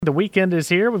The weekend is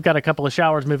here. We've got a couple of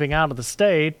showers moving out of the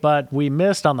state, but we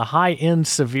missed on the high-end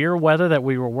severe weather that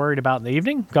we were worried about in the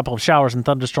evening. A couple of showers and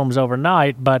thunderstorms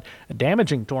overnight, but a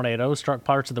damaging tornado struck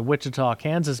parts of the Wichita,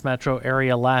 Kansas metro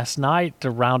area last night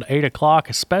around 8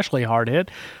 o'clock, especially hard hit.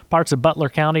 Parts of Butler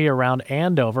County around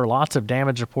Andover, lots of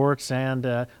damage reports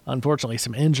and unfortunately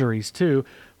some injuries too.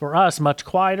 For us, much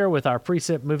quieter with our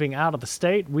precip moving out of the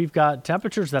state. We've got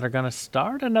temperatures that are going to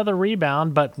start another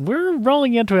rebound, but we're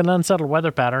rolling into an unsettled weather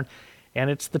pattern,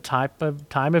 and it's the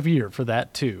time of year for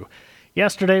that too.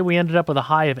 Yesterday, we ended up with a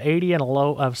high of 80 and a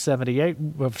low of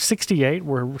 68.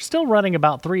 We're still running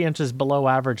about 3 inches below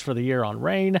average for the year on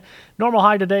rain. Normal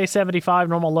high today, 75.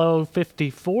 Normal low,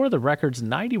 54. The record's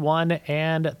 91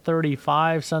 and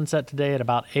 35. Sunset today at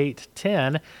about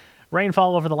 8:10.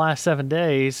 Rainfall over the last 7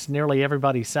 days, nearly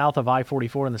everybody south of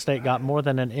I-44 in the state got more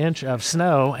than an inch of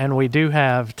snow, and we do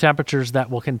have temperatures that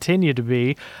will continue to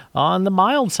be on the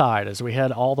mild side as we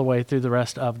head all the way through the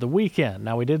rest of the weekend.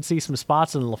 Now, we did see some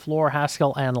spots in LaFleur,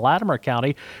 Haskell, and Latimer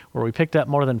County where we picked up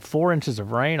more than 4 inches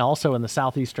of rain, also in the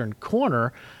southeastern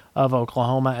corner of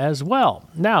Oklahoma as well.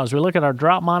 Now, as we look at our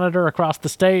drought monitor across the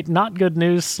state, not good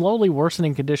news, slowly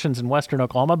worsening conditions in western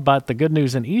Oklahoma, but the good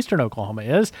news in eastern Oklahoma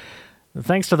is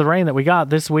thanks to the rain that we got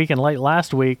this week and late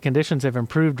last week, conditions have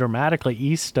improved dramatically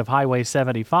east of Highway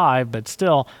 75, but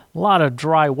still a lot of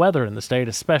dry weather in the state,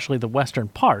 especially the western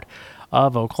part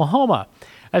of Oklahoma.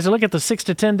 As we look at the 6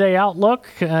 to 10 day outlook,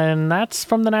 and that's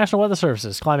from the National Weather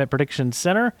Service's Climate Prediction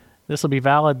Center, this will be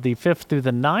valid the 5th through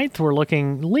the 9th. We're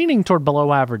leaning toward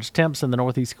below average temps in the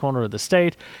northeast corner of the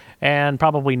state, and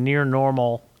probably near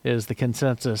normal is the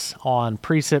consensus on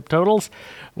precip totals.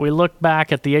 We look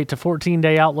back at the 8 to 14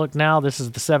 day outlook now. This is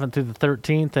the 7th through the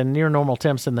 13th, and near normal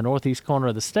temps in the northeast corner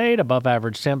of the state, above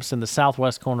average temps in the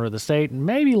southwest corner of the state, and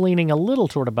maybe leaning a little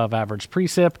toward above average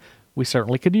precip. We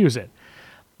certainly could use it.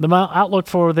 The outlook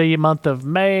for the month of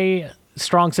May,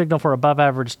 strong signal for above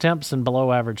average temps and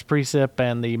below average precip,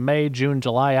 and the May, June,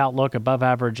 July outlook above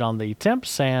average on the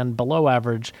temps and below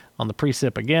average on the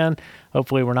precip again.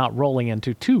 Hopefully we're not rolling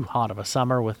into too hot of a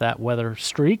summer with that weather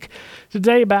streak.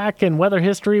 Today, back in weather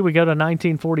history, we go to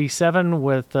 1947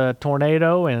 with a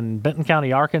tornado in Benton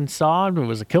County, Arkansas. It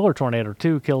was a killer tornado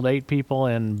too, killed 8 people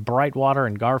in Brightwater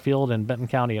and Garfield in Benton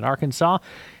County in Arkansas.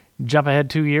 Jump ahead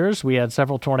 2 years, we had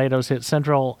several tornadoes hit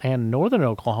central and northern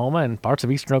Oklahoma and parts of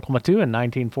eastern Oklahoma too. In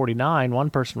 1949, one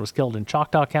person was killed in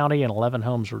Choctaw County and 11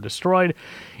 homes were destroyed.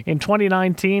 In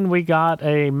 2019, we got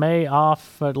a May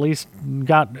off, at least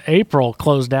got April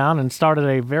closed down and started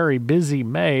a very busy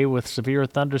May with severe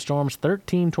thunderstorms,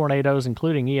 13 tornadoes,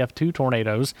 including EF2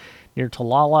 tornadoes near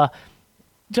Talala,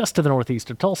 just to the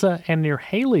northeast of Tulsa, and near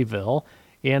Haleyville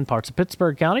in parts of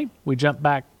Pittsburgh County. We jump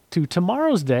back to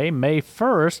tomorrow's day, May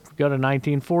 1st, go to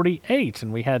 1948,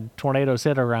 and we had tornadoes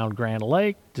hit around Grand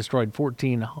Lake, destroyed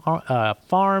 14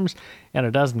 farms and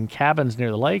a dozen cabins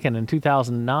near the lake. And in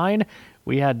 2009,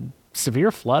 we had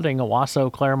severe flooding,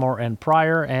 Owasso, Claremore, and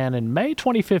Pryor. And in May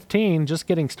 2015, just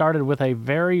getting started with a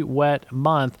very wet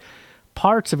month,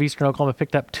 parts of eastern Oklahoma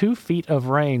picked up 2 feet of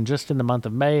rain just in the month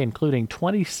of May, including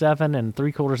 27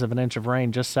 3/4 of an inch of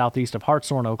rain just southeast of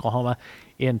Hartshorn, Oklahoma,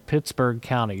 in Pittsburgh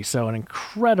County. So an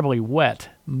incredibly wet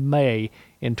May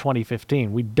in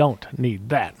 2015. We don't need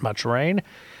that much rain.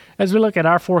 As we look at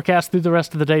our forecast through the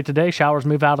rest of the day today, showers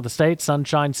move out of the state.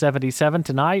 Sunshine 77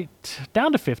 tonight,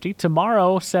 down to 50.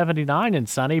 Tomorrow, 79 and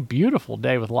sunny. Beautiful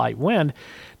day with light wind.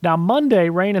 Now, Monday,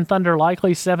 rain and thunder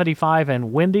likely, 75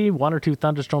 and windy. 1 or 2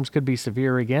 thunderstorms could be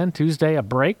severe again. Tuesday, a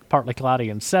break, partly cloudy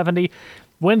and 70.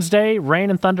 Wednesday, rain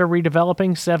and thunder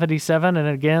redeveloping, 77. And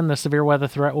again, the severe weather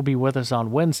threat will be with us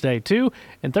on Wednesday, too.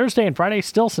 And Thursday and Friday,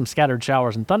 still some scattered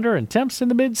showers and thunder and temps in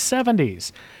the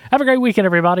mid-70s. Have a great weekend,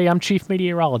 everybody. I'm Chief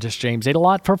Meteorologist James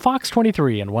Adelot for Fox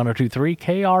 23 and 102.3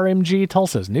 KRMG,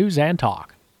 Tulsa's News and Talk.